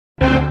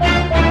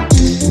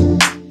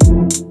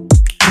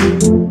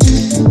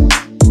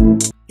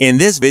In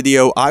this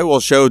video, I will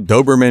show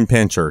Doberman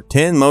Pinscher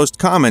 10 most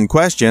common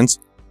questions.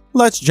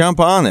 Let's jump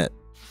on it.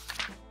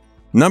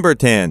 Number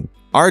 10.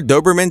 Are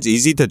Dobermans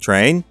easy to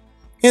train?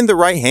 In the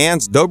right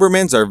hands,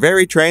 Dobermans are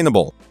very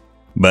trainable,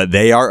 but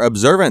they are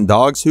observant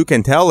dogs who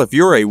can tell if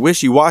you're a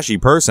wishy-washy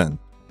person.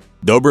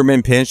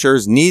 Doberman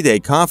Pinschers need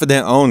a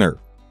confident owner.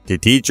 To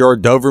teach your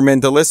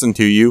Doberman to listen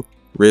to you,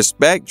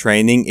 respect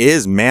training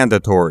is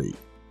mandatory.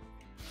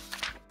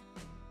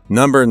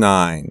 Number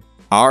 9.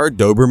 Are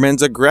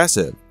Dobermans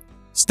aggressive?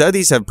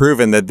 Studies have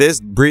proven that this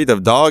breed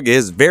of dog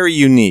is very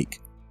unique.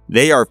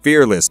 They are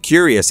fearless,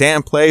 curious,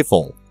 and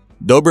playful.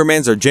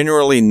 Dobermans are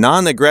generally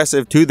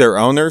non-aggressive to their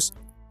owners,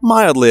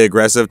 mildly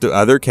aggressive to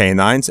other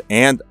canines,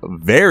 and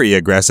very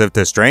aggressive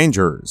to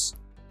strangers.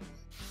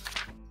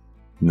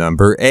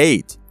 Number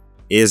 8.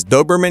 Is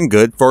Doberman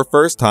good for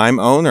first-time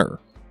owner?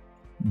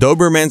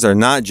 Dobermans are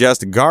not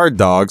just guard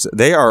dogs,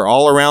 they are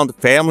all-around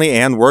family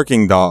and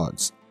working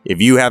dogs. If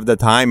you have the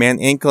time and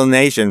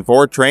inclination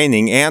for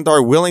training and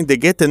are willing to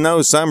get to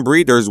know some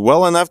breeders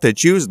well enough to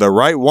choose the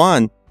right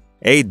one,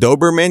 a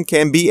Doberman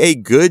can be a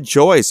good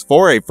choice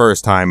for a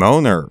first-time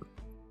owner.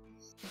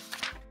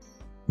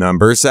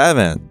 Number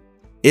 7.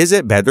 Is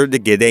it better to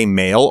get a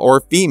male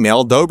or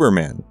female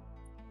Doberman?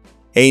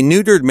 A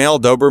neutered male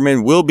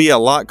Doberman will be a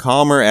lot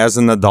calmer as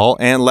an adult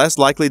and less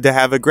likely to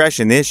have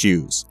aggression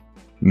issues.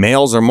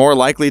 Males are more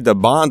likely to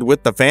bond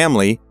with the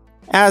family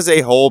as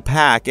a whole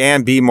pack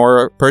and be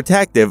more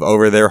protective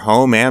over their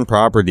home and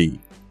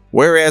property,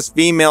 whereas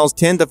females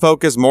tend to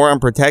focus more on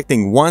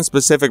protecting one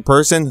specific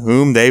person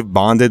whom they've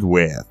bonded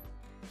with.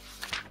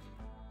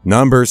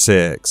 Number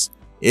 6.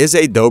 Is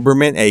a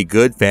Doberman a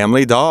good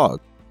family dog?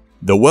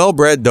 The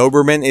well-bred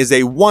Doberman is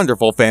a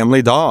wonderful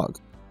family dog.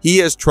 He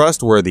is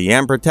trustworthy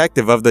and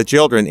protective of the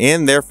children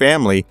in their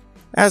family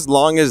as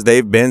long as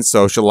they've been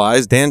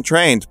socialized and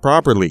trained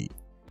properly.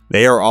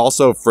 They are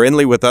also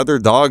friendly with other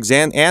dogs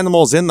and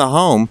animals in the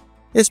home,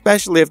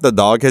 especially if the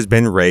dog has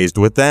been raised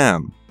with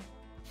them.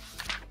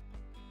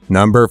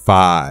 Number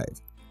 5.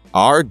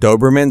 Are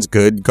Dobermans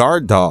good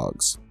guard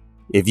dogs?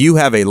 If you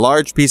have a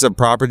large piece of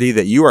property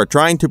that you are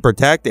trying to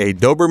protect, a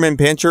Doberman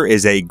Pinscher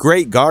is a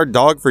great guard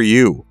dog for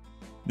you.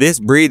 This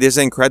breed is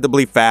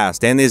incredibly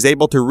fast and is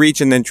able to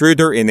reach an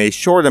intruder in a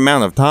short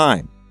amount of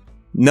time.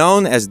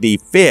 Known as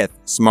the 5th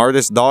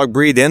smartest dog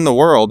breed in the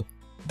world,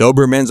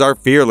 Dobermans are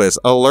fearless,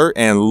 alert,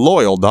 and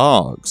loyal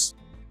dogs.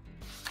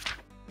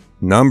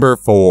 Number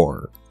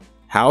 4.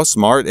 How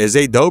smart is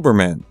a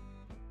Doberman?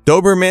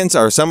 Dobermans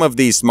are some of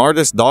the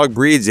smartest dog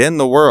breeds in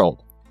the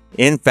world.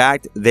 In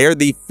fact, they're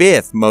the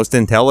 5th most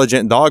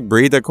intelligent dog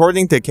breed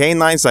according to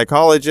canine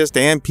psychologist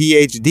and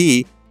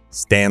PhD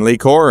Stanley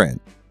Coren.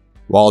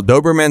 While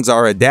Dobermans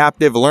are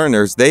adaptive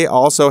learners, they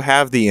also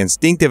have the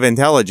instinctive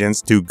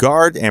intelligence to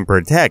guard and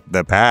protect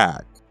the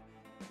pack.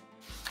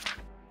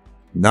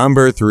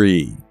 Number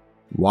 3.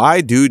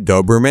 Why do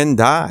Doberman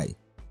die?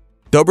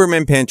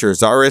 Doberman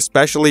Pinschers are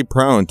especially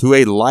prone to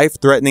a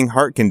life-threatening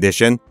heart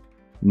condition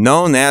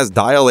known as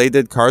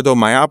dilated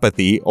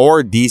cardiomyopathy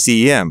or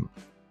DCM,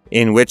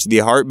 in which the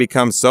heart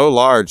becomes so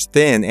large,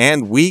 thin,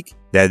 and weak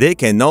that it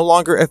can no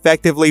longer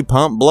effectively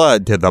pump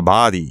blood to the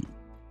body.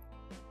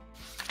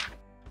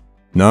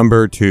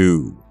 Number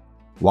 2.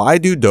 Why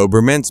do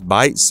Dobermans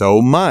bite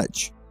so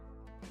much?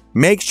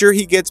 Make sure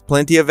he gets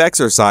plenty of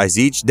exercise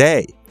each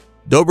day.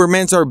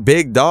 Dobermans are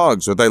big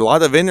dogs with a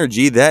lot of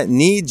energy that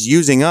needs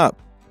using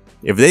up.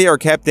 If they are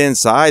kept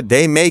inside,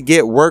 they may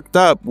get worked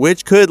up,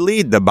 which could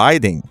lead to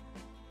biting.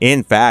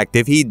 In fact,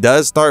 if he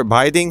does start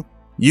biting,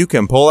 you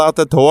can pull out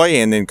the toy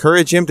and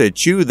encourage him to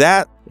chew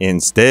that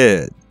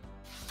instead.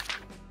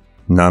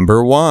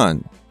 Number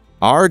 1.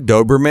 Are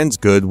Dobermans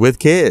good with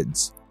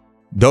kids?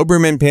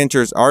 Doberman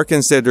Pinschers are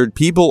considered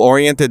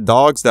people-oriented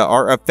dogs that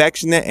are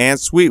affectionate and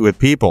sweet with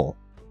people,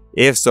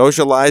 if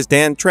socialized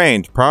and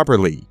trained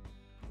properly.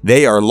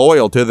 They are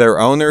loyal to their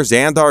owners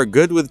and are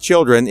good with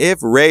children if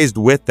raised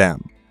with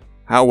them.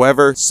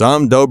 However,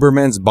 some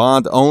Dobermans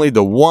bond only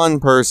to one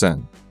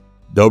person.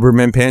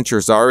 Doberman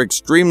Pinschers are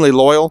extremely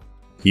loyal,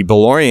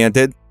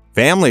 people-oriented,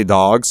 family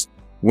dogs.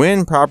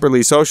 When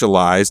properly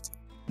socialized,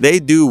 they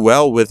do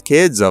well with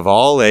kids of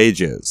all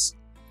ages.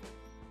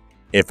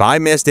 If I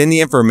missed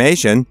any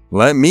information,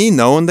 let me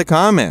know in the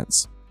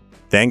comments.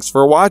 Thanks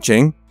for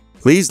watching.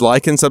 Please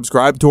like and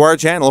subscribe to our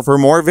channel for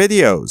more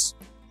videos.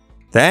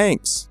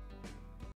 Thanks.